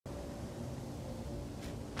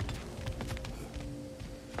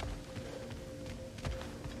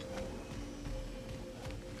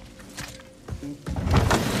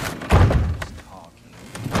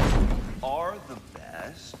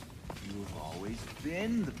always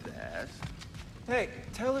been the best. Hey,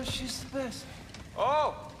 tell her she's the best.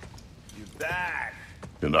 Oh! You're back.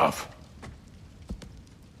 Enough.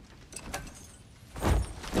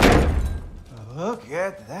 Look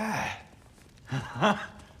at that.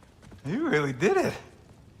 You really did it.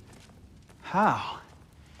 How,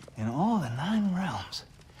 in all the 9 realms,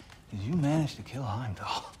 did you manage to kill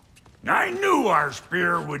Heimdall? I knew our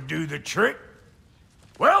spear would do the trick.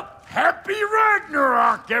 Well, happy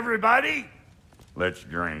Ragnarok, everybody! Let's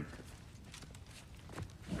drink.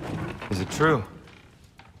 Is it true?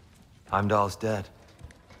 Heimdall's dead.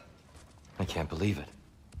 I can't believe it.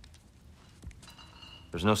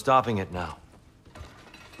 There's no stopping it now.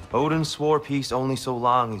 Odin swore peace only so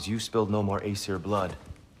long as you spilled no more Æsir blood.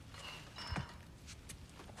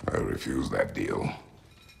 I refuse that deal.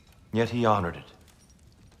 Yet he honored it.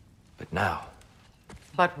 But now...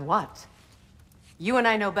 But what? You and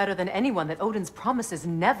I know better than anyone that Odin's promises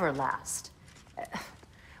never last.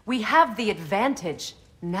 We have the advantage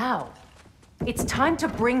now. It's time to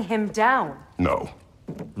bring him down. No.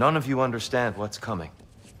 None of you understand what's coming.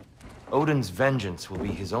 Odin's vengeance will be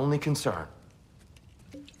his only concern.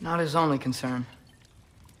 Not his only concern.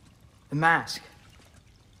 The mask.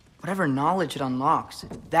 Whatever knowledge it unlocks,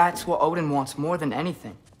 that's what Odin wants more than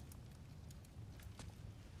anything.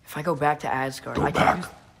 If I go back to Asgard, Go back.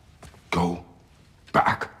 Go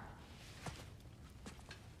back.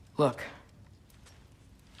 Look.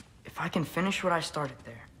 If I can finish what I started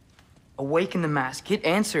there, awaken the mask, get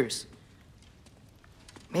answers,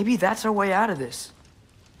 maybe that's our way out of this.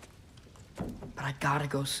 But I gotta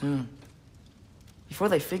go soon. Before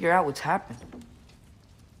they figure out what's happened.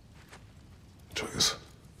 Atreus,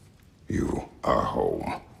 you are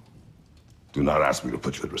home. Do not ask me to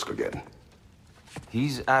put you at risk again.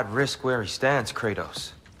 He's at risk where he stands,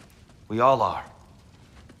 Kratos. We all are.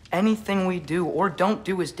 Anything we do or don't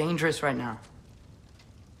do is dangerous right now.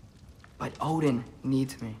 But Odin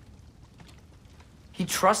needs me. He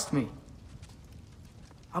trusts me.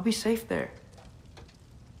 I'll be safe there.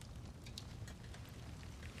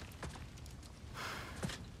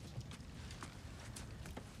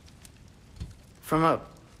 From a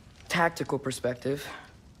tactical perspective,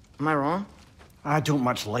 am I wrong? I don't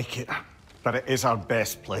much like it, but it is our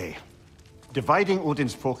best play. Dividing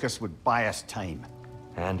Odin's focus would buy us time.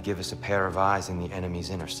 And give us a pair of eyes in the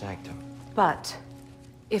enemy's inner sanctum. But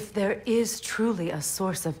if there is truly a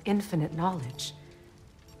source of infinite knowledge,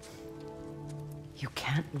 you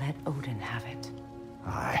can't let Odin have it.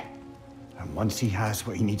 Aye. And once he has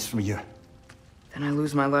what he needs from you... Then I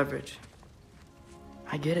lose my leverage.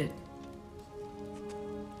 I get it.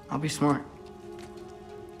 I'll be smart.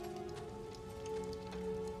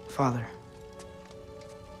 Father,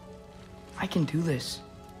 I can do this.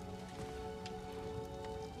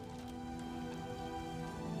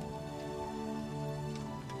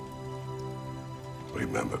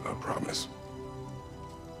 Remember our promise.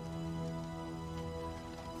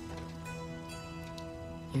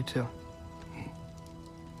 You too.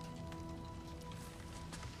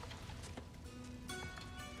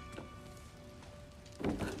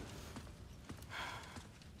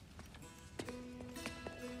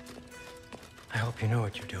 I hope you know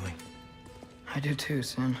what you're doing. I do too,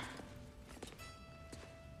 Sin.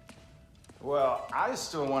 Well, I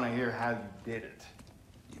still want to hear how you did it.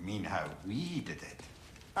 You mean how we did it?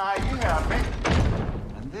 Ah, you have me.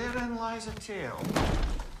 And therein lies a tale.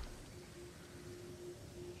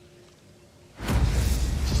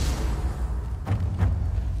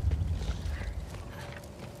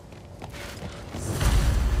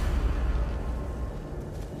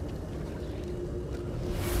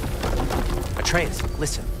 Atreus,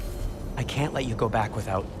 listen. I can't let you go back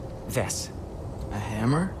without this. A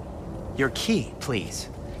hammer? Your key, please.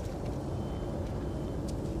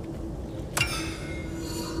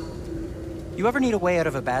 You ever need a way out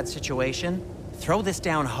of a bad situation? Throw this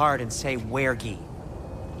down hard and say wergi.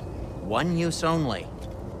 One use only.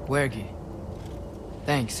 Wergi.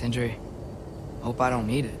 Thanks, Sindri. Hope I don't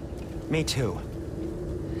need it. Me too.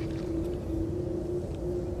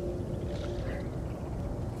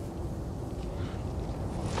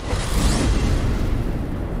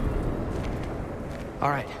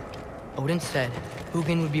 All right. Odin said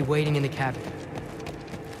Hugin would be waiting in the cabin.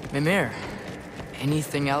 Mimir,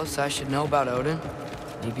 anything else I should know about Odin?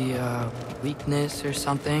 Maybe a weakness or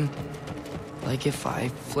something? Like if I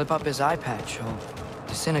flip up his eye patch, he'll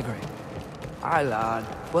disintegrate. Aye, lad.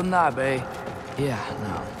 Wouldn't that be? Yeah,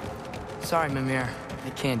 no. Sorry, Mimir. I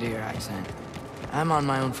can't do your accent. I'm on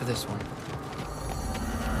my own for this one.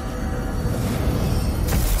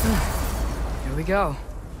 Here we go.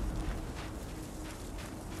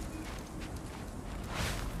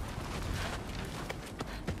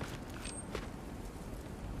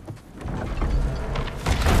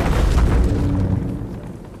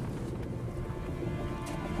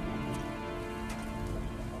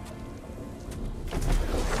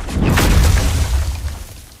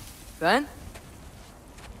 Ben?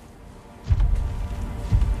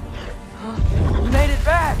 You made it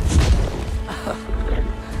back!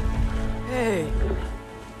 Hey.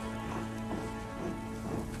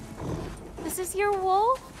 This is your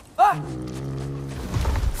wolf? Ah!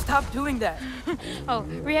 Stop doing that. Oh,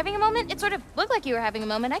 were you having a moment? It sort of looked like you were having a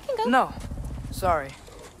moment. I can go. No. Sorry.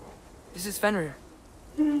 This is Fenrir.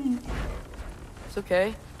 It's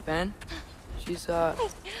okay, Ben. She's, So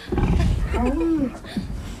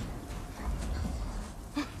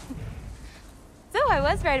I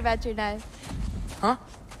was right about your knife. Huh?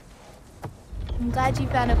 I'm glad you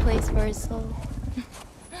found a place for his soul.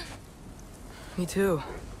 Me too.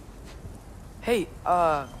 Hey,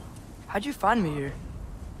 how'd you find me here?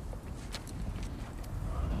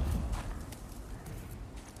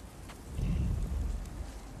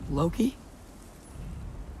 Loki?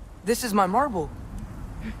 This is my marble.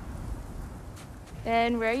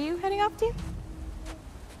 And where are you heading off to?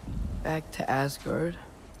 Back to Asgard.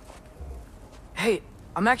 Hey,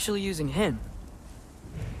 I'm actually using him.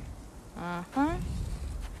 Uh-huh.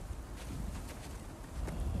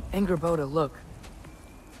 Angerboda, look.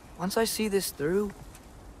 Once I see this through,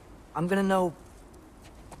 I'm gonna know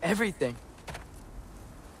everything.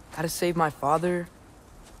 How to save my father,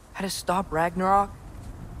 how to stop Ragnarok,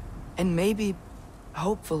 and maybe,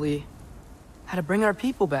 hopefully, how to bring our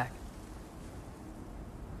people back.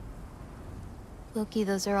 Loki,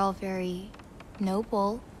 those are all very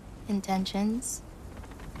noble intentions.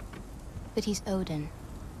 But he's Odin.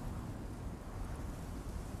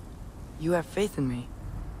 You have faith in me,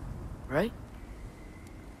 right?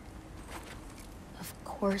 Of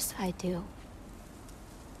course I do.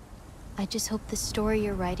 I just hope the story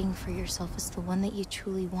you're writing for yourself is the one that you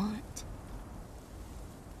truly want.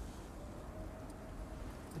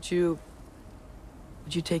 Would you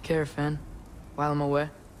take care of Fen while I'm away?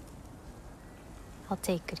 I'll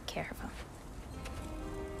take good care of him.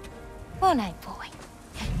 Won't I, boy?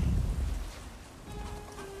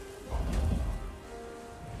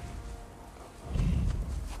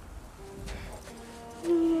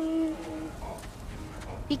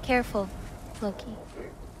 Be careful, Loki.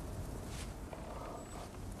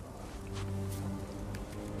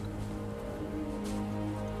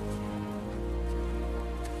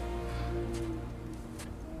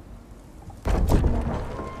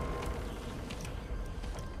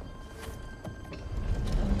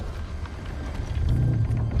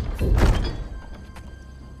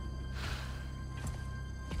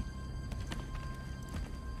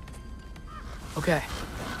 Okay.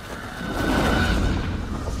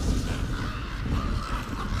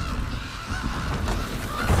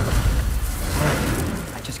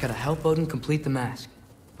 I just gotta help Odin complete the mask,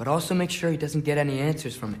 but also make sure he doesn't get any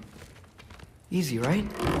answers from it. Easy, right?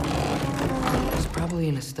 It's probably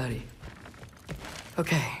in a study.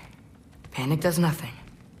 Okay. Panic does nothing.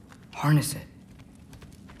 Harness it.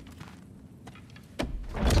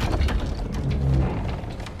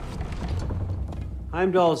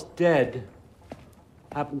 Heimdall's dead.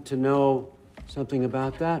 Happen to know something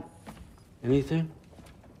about that? Anything?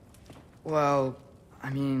 Well, I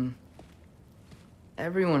mean,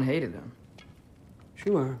 everyone hated him.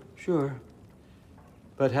 Sure.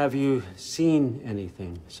 But have you seen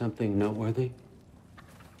anything? Something noteworthy?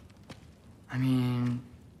 I mean,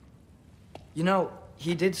 you know,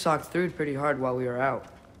 he did sock through it pretty hard while we were out.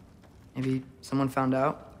 Maybe someone found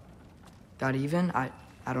out? Got even? I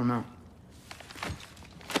don't know.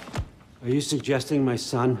 Are you suggesting my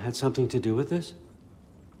son had something to do with this?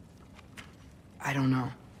 I don't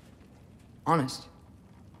know. Honest.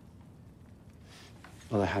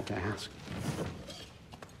 Well, I had to ask.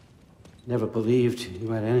 Never believed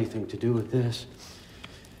you had anything to do with this.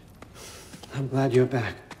 I'm glad you're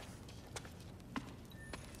back.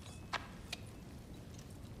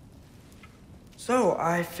 So,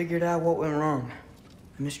 I figured out what went wrong.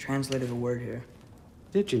 I mistranslated a word here.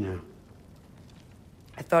 Did you now?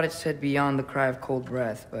 I thought it said beyond the cry of cold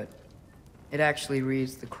breath, but it actually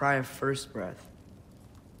reads the cry of first breath.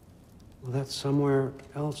 Well, that's somewhere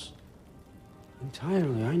else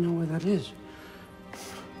entirely. I know where that is.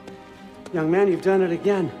 Young man, you've done it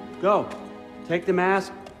again. Go. Take the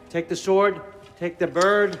mask, take the sword, take the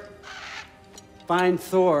bird. Find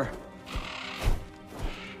Thor.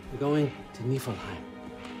 We're going to Niflheim.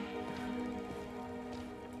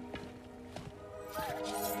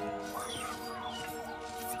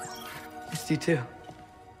 Missed you too.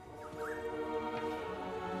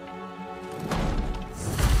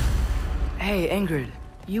 Hey, Ingrid,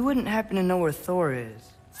 you wouldn't happen to know where Thor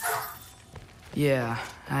is? Yeah,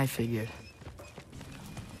 I figured.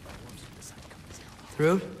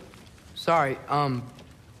 Through? Sorry, I'll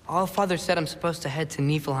Allfather said I'm supposed to head to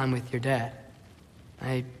Niflheim with your dad.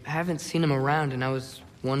 I haven't seen him around, and I was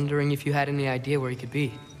wondering if you had any idea where he could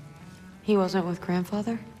be. He wasn't with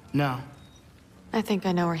Grandfather? No. I think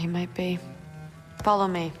I know where he might be. Follow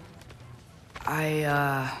me.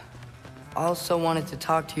 I, also wanted to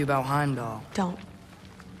talk to you about Heimdall. Don't.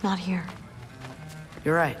 Not here.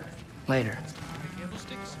 You're right. Later.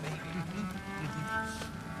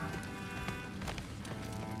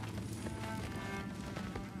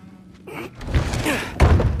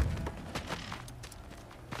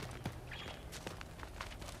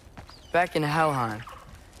 Back in Helheim,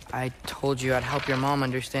 I told you I'd help your mom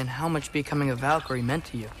understand how much becoming a Valkyrie meant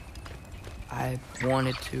to you. I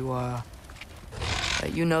wanted to,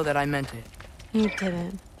 let you know that I meant it. You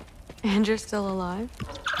didn't. And you're still alive?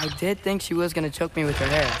 I did think she was gonna choke me with her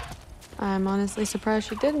hair. I'm honestly surprised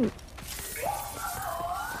she didn't.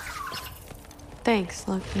 Thanks,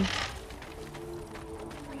 Loki.